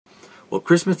Well,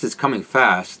 Christmas is coming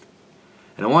fast,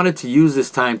 and I wanted to use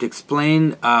this time to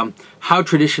explain how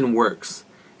tradition works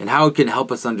and how it can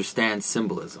help us understand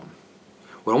symbolism.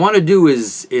 What I want to do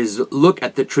is look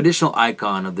at the traditional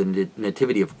icon of the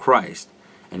Nativity of Christ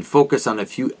and focus on a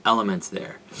few elements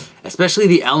there, especially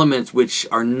the elements which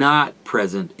are not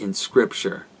present in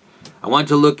Scripture. I want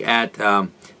to look at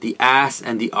the ass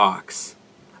and the ox,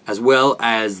 as well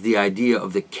as the idea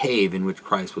of the cave in which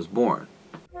Christ was born.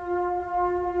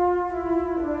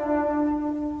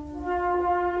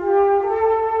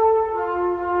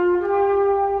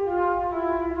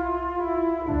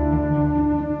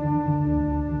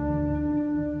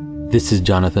 This is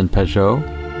Jonathan Pageau.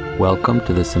 Welcome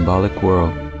to the Symbolic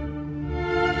World.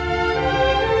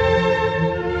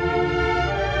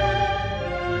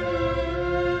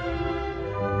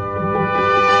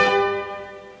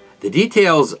 The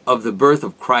details of the birth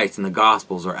of Christ in the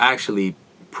Gospels are actually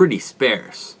pretty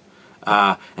sparse.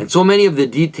 And so many of the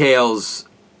details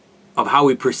of how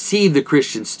we perceive the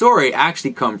Christian story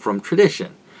actually come from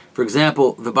tradition. For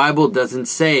example, the Bible doesn't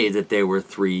say that there were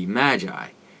 3 magi.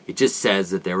 It just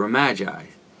says that there were magi.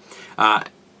 And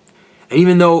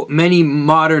even though many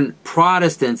modern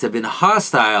Protestants have been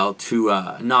hostile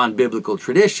to non-biblical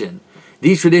tradition,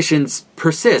 these traditions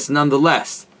persist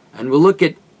nonetheless. And we'll look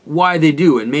at why they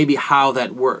do and maybe how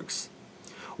that works.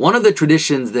 One of the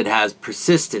traditions that has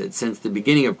persisted since the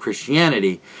beginning of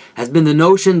Christianity has been the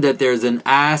notion that there's an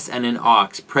ass and an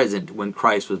ox present when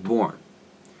Christ was born.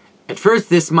 At first,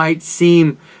 this might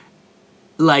seem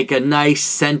like a nice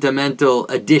sentimental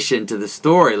addition to the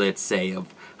story, let's say,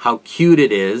 of how cute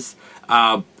it is,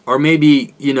 or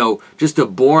maybe, just a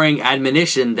boring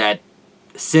admonition that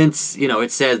since,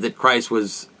 it says that Christ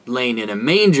was laying in a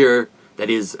manger,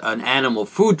 that is an animal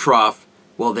food trough,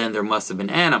 well then there must have been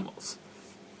animals.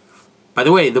 By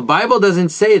the way, the Bible doesn't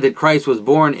say that Christ was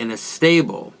born in a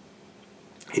stable.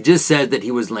 It just says that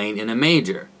he was laying in a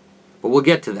manger. But we'll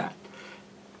get to that.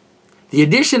 The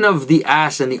addition of the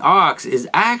ass and the ox is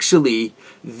actually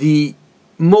the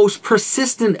most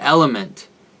persistent element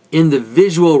in the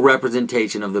visual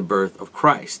representation of the birth of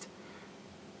Christ,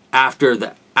 after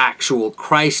the actual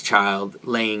Christ child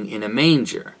laying in a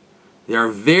manger. There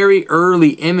are very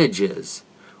early images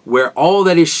where all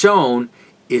that is shown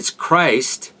is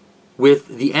Christ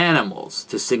with the animals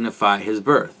to signify his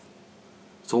birth.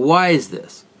 So why is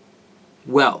this?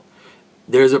 Well,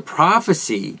 there's a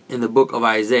prophecy in the book of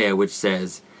Isaiah which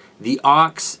says, "The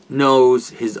ox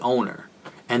knows his owner,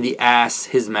 and the ass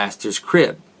his master's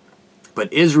crib.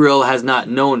 But Israel has not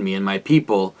known me, and my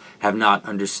people have not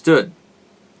understood."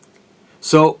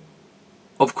 So,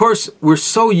 of course, we're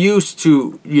so used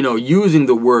to, using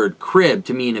the word crib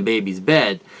to mean a baby's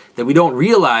bed that we don't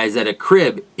realize that a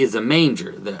crib is a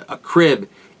manger. A crib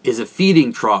is a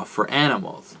feeding trough for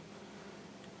animals.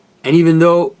 And even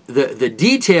though the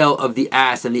detail of the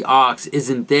ass and the ox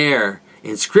isn't there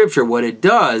in Scripture, what it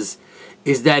does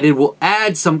is that it will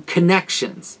add some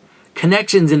connections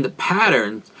in the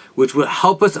patterns which will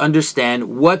help us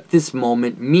understand what this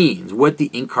moment means, what the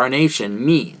incarnation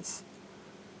means.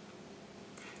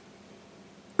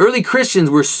 Early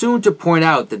Christians were soon to point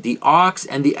out that the ox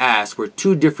and the ass were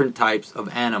 2 different types of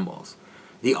animals.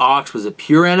 The ox was a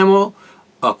pure animal,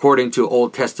 according to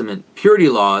Old Testament purity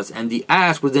laws, and the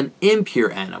ass was an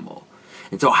impure animal.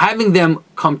 And so having them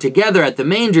come together at the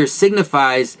manger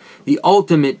signifies the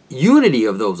ultimate unity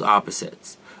of those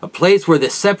opposites, a place where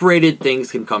the separated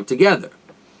things can come together.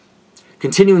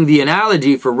 Continuing the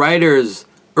analogy for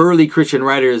early Christian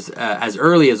writers as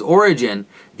early as Origen,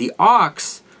 the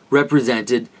ox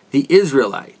represented the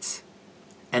Israelites,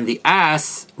 and the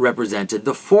ass represented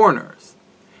the foreigners.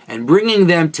 And bringing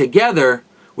them together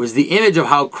was the image of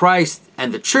how Christ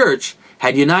and the church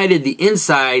had united the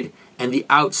inside and the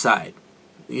outside,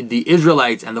 the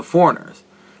Israelites and the foreigners.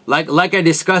 Like I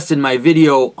discussed in my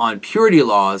video on purity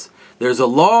laws, there's a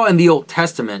law in the Old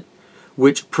Testament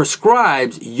which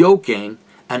prescribes yoking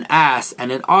an ass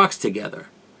and an ox together,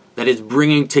 that is,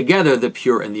 bringing together the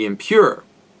pure and the impure.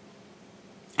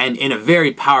 And in a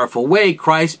very powerful way,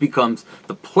 Christ becomes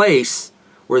the place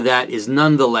where that is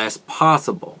nonetheless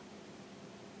possible.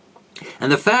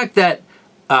 And the fact that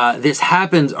this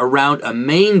happens around a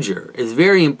manger is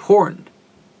very important,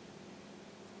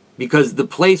 because the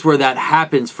place where that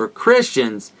happens for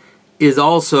Christians is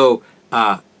also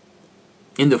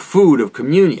in the food of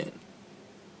communion.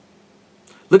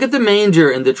 Look at the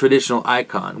manger in the traditional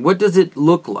icon. What does it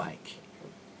look like?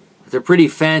 It's a pretty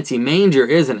fancy manger,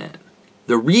 isn't it?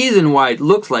 The reason why it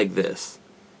looks like this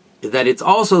is that it's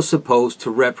also supposed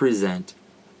to represent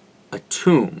a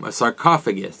tomb, a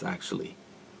sarcophagus actually.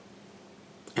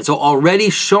 And so already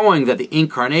showing that the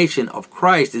incarnation of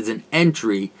Christ is an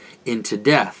entry into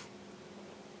death.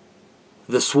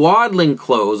 The swaddling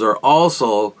clothes are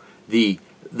also the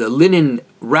linen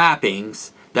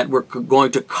wrappings that were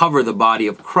going to cover the body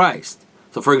of Christ.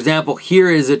 So for example, here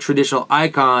is a traditional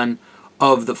icon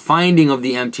of the finding of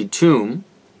the empty tomb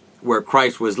where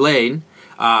Christ was laid.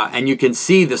 And you can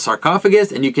see the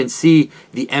sarcophagus and you can see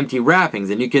the empty wrappings.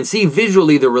 And you can see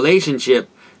visually the relationship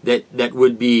that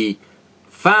would be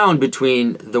found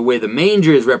between the way the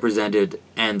manger is represented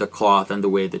and the cloth and the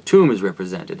way the tomb is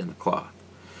represented in the cloth.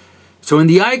 So in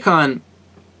the icon,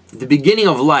 the beginning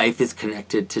of life is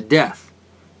connected to death.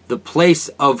 The place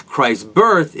of Christ's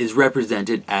birth is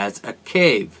represented as a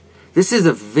cave. This is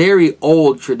a very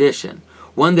old tradition,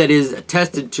 one that is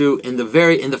attested to in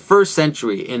the first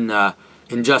century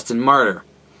in Justin Martyr.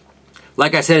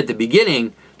 Like I said at the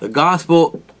beginning, the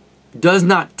gospel does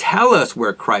not tell us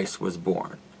where Christ was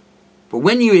born. But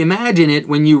when you imagine it,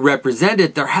 when you represent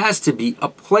it, there has to be a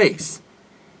place,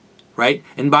 right?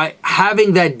 And by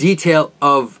having that detail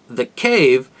of the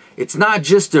cave, it's not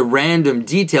just a random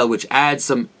detail which adds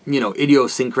some,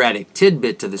 idiosyncratic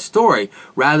tidbit to the story.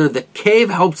 Rather, the cave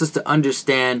helps us to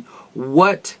understand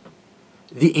what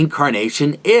the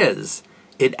incarnation is.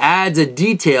 It adds a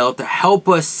detail to help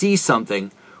us see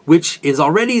something which is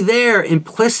already there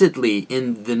implicitly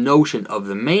in the notion of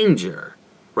the manger,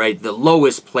 right? The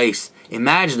lowest place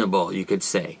imaginable, you could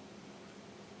say.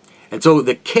 And so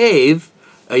the cave,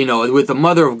 with the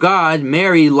Mother of God,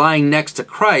 Mary lying next to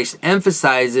Christ,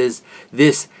 emphasizes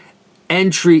this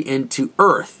entry into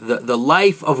earth, the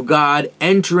life of God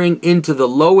entering into the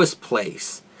lowest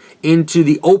place, into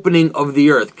the opening of the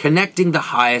earth, connecting the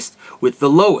highest with the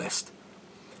lowest.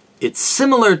 It's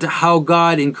similar to how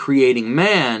God, in creating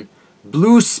man,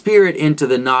 blew spirit into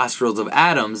the nostrils of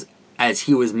Adam as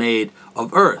he was made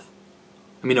of earth.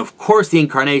 I mean, of course, the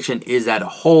incarnation is at a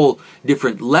whole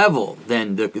different level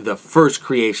than the first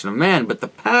creation of man, but the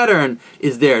pattern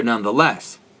is there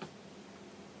nonetheless.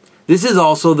 This is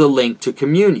also the link to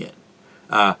communion.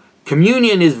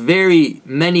 Communion is very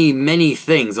many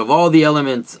things. Of all the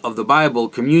elements of the Bible,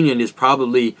 communion is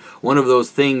probably one of those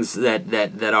things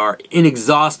that are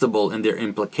inexhaustible in their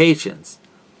implications.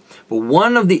 But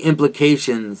one of the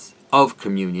implications of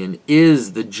communion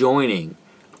is the joining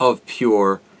of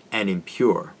pure and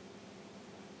impure.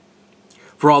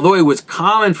 For although it was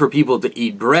common for people to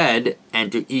eat bread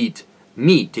and to eat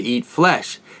meat, to eat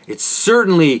flesh, it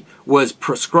certainly was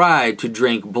prescribed to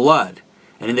drink blood.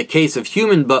 And in the case of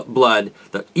human blood,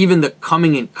 even the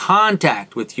coming in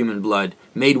contact with human blood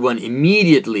made one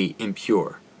immediately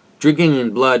impure. Drinking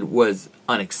in blood was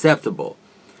unacceptable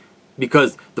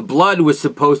because the blood was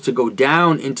supposed to go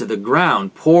down into the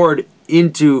ground, poured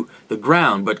into the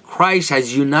ground. But Christ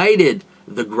has united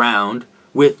the ground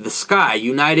with the sky,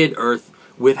 united earth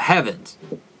with heavens.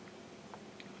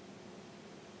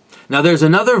 Now there's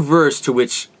another verse to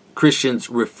which Christians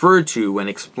refer to when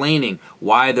explaining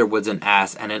why there was an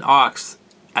ass and an ox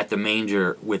at the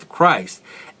manger with Christ.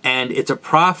 And it's a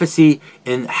prophecy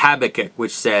in Habakkuk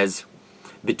which says,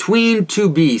 "Between two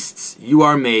beasts you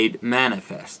are made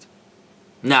manifest."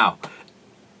 Now,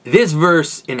 this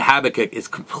verse in Habakkuk is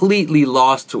completely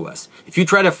lost to us. If you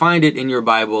try to find it in your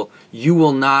Bible, you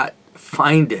will not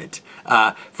find it.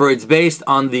 For it's based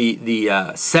on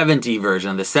the 70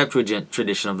 version, the Septuagint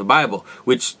tradition of the Bible,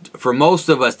 which for most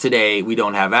of us today we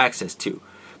don't have access to.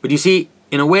 But you see,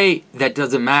 in a way, that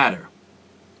doesn't matter.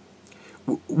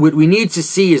 What we need to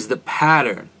see is the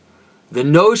pattern. The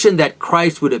notion that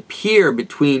Christ would appear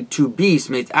between two beasts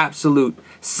makes absolute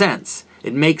sense.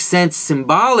 It makes sense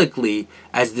symbolically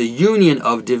as the union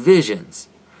of divisions.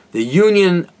 The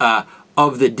union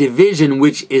of the division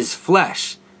which is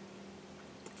flesh.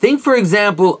 Think, for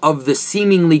example, of the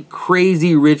seemingly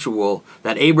crazy ritual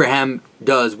that Abraham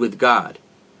does with God,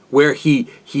 where he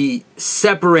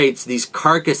separates these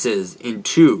carcasses in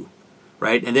two,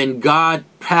 right? And then God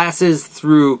passes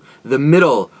through the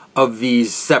middle of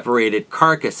these separated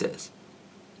carcasses.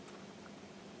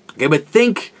 Okay, but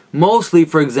think mostly,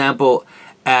 for example,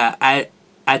 at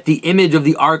the image of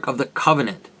the Ark of the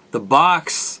Covenant, the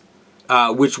box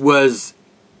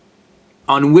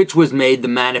on which was made the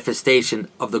manifestation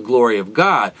of the glory of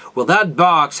God. Well, that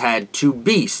box had two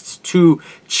beasts, two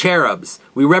cherubs.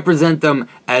 We represent them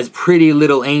as pretty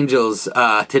little angels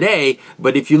today,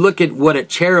 but if you look at what a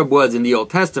cherub was in the Old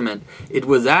Testament, it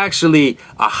was actually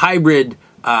a hybrid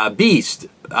beast,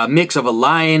 a mix of a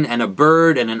lion and a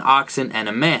bird and an oxen and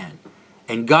a man.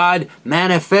 And God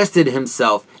manifested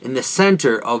himself in the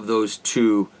center of those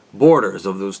two borders,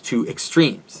 of those two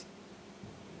extremes.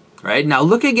 Right? Now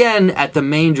look again at the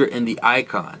manger in the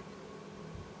icon.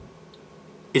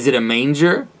 Is it a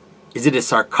manger? Is it a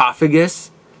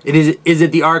sarcophagus? Is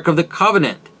it the Ark of the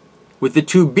Covenant with the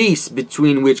two beasts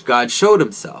between which God showed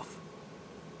himself?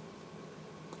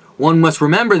 One must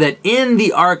remember that in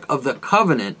the Ark of the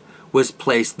Covenant was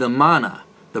placed the manna,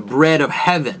 the bread of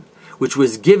heaven, which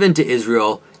was given to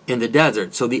Israel in the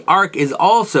desert. So the Ark is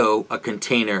also a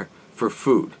container for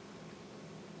food.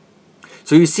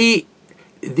 So you see,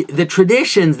 the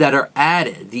traditions that are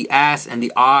added, the ass and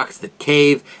the ox, the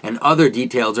cave, and other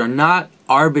details are not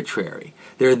arbitrary.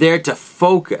 They're there to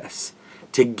focus,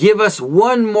 to give us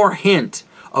one more hint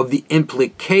of the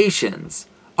implications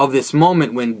of this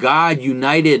moment when God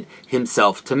united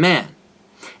himself to man.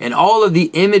 And all of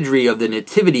the imagery of the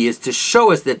Nativity is to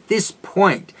show us that this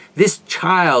point, this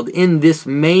child in this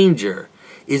manger,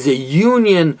 is a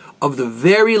union of the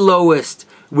very lowest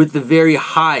with the very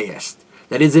highest.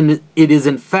 That is, it is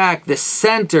in fact the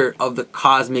center of the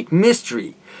cosmic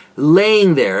mystery,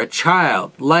 laying there a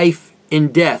child, life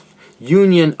in death,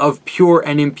 union of pure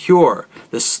and impure,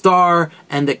 the star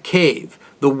and the cave,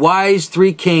 the wise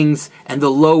three kings and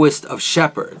the lowest of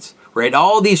shepherds. Right?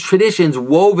 All these traditions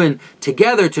woven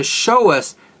together to show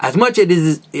us, as much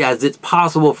as it's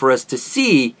possible for us to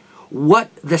see, what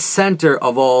the center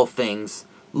of all things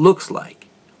looks like,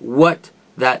 what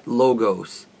that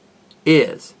logos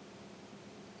is.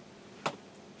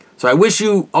 So I wish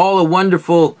you all a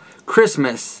wonderful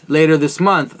Christmas later this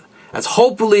month, as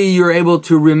hopefully you're able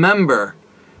to remember,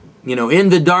 in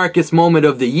the darkest moment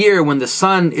of the year when the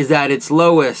sun is at its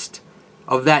lowest,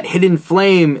 of that hidden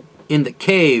flame in the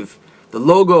cave, the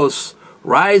logos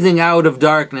rising out of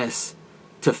darkness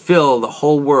to fill the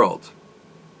whole world.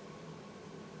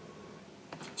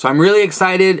 So I'm really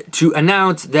excited to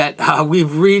announce that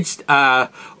we've reached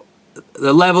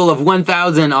the level of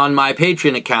 1,000 on my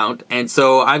Patreon account, and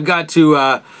so I've got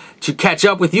to catch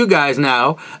up with you guys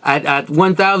now. At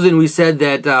 1,000, we said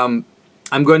that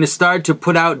I'm going to start to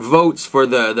put out votes for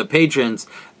the patrons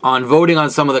on voting on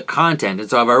some of the content, and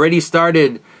so I've already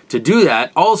started to do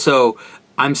that. Also,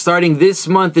 I'm starting this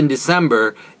month in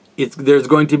December. There's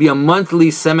going to be a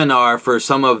monthly seminar for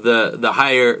some of the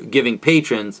higher giving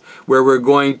patrons, where we're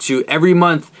going to every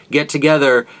month get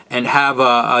together and have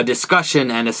a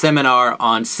discussion and a seminar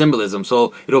on symbolism.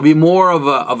 So it'll be more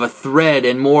of a thread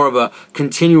and more of a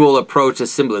continual approach to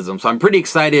symbolism. So I'm pretty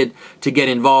excited to get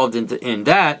involved in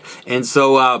that. And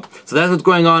so that's what's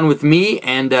going on with me.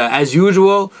 And as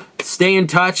usual, stay in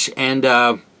touch, and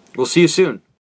we'll see you soon.